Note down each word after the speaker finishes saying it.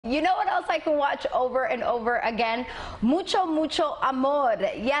You know what else I can watch over and over again? Mucho, Mucho Amor.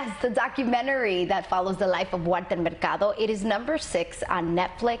 Yes, the documentary that follows the life of Walter Mercado. It is #6 on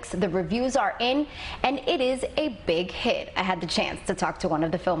Netflix. The reviews are in, and it is a big hit. I had the chance to talk to one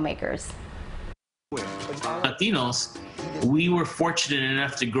of the filmmakers. Latinos, we were fortunate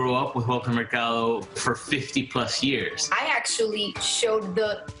enough to grow up with Walter Mercado for 50+ years. I actually showed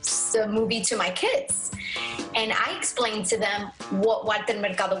the movie to my kids, and I explained to them what Walter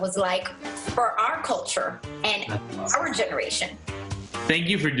Mercado was like for our culture and our generation. Thank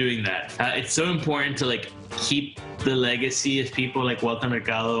you for doing that. It's so important to keep the legacy of people like Walter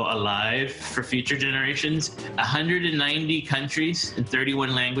Mercado alive for future generations. 190 countries in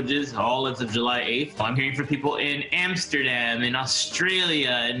 31 languages, all as of July 8th. I'm hearing from people in Amsterdam, in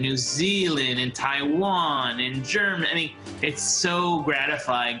Australia, in New Zealand, in Taiwan, in Germany. I mean, it's so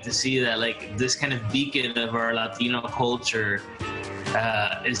gratifying to see that this kind of beacon of our Latino culture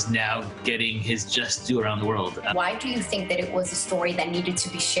is now getting his just due around the world. Why do you think that it was a story that needed to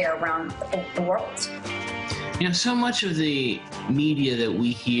be shared around the world? You know, so much of the media that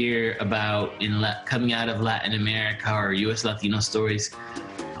we hear about coming out of Latin America or U.S. Latino stories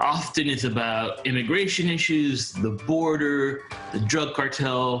often is about immigration issues, the border, the drug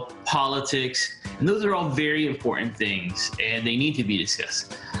cartel, politics, and those are all very important things, and they need to be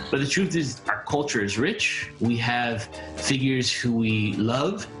discussed. But the truth is, our culture is rich. We have figures who we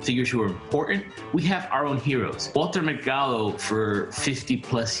love, figures who are important. We have our own heroes. Walter Mercado, for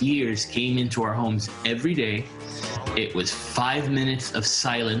 50+ years, came into our homes every day. It was 5 minutes of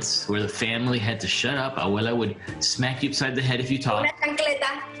silence where the family had to shut up. Abuela would smack you upside the head if you talked. Una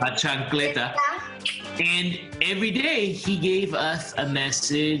chancleta. A chancleta. And every day he gave us a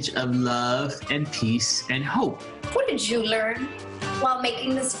message of love and peace and hope. What did you learn while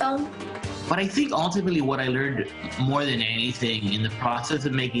making this film? But I think ultimately what I learned more than anything in the process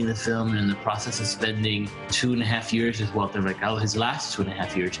of making the film and in the process of spending 2.5 years with Walter Mercado, his last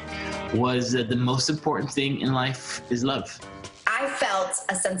 2.5 years, was that the most important thing in life is love. I felt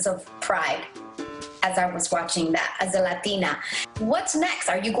a sense of pride as I was watching that as a Latina. What's next?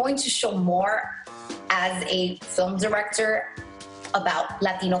 Are you going to show more as a film director about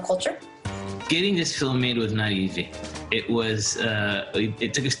Latino culture? Getting this film made was not easy. It was.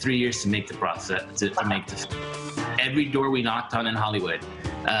 It took us 3 years to make the process to make the film. Every door we knocked on in Hollywood,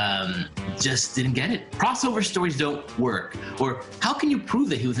 just didn't get it. Crossover stories don't work. Or how can you prove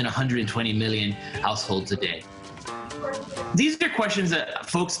that he was in 120 million households a day? These are questions that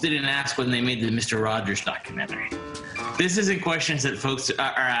folks didn't ask when they made the Mr. Rogers documentary. This isn't questions that folks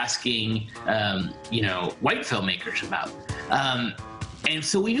are asking, white filmmakers about. And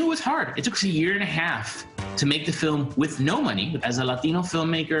so we knew it was hard. It took us 1.5 years to make the film with no money. As a Latino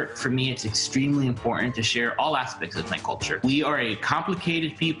filmmaker, for me, it's extremely important to share all aspects of my culture. We are a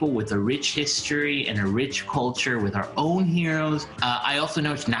complicated people with a rich history and a rich culture with our own heroes. I also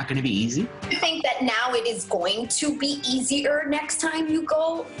know it's not going to be easy. Do you think that now it is going to be easier next time you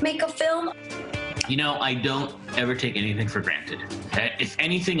go make a film? You know, I don't ever take anything for granted. If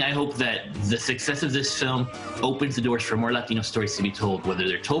anything, I hope that the success of this film opens the doors for more Latino stories to be told, whether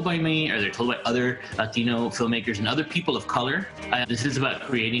they're told by me or they're told by other Latino filmmakers and other people of color. This is about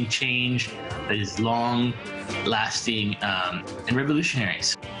creating change that is long-lasting and revolutionary.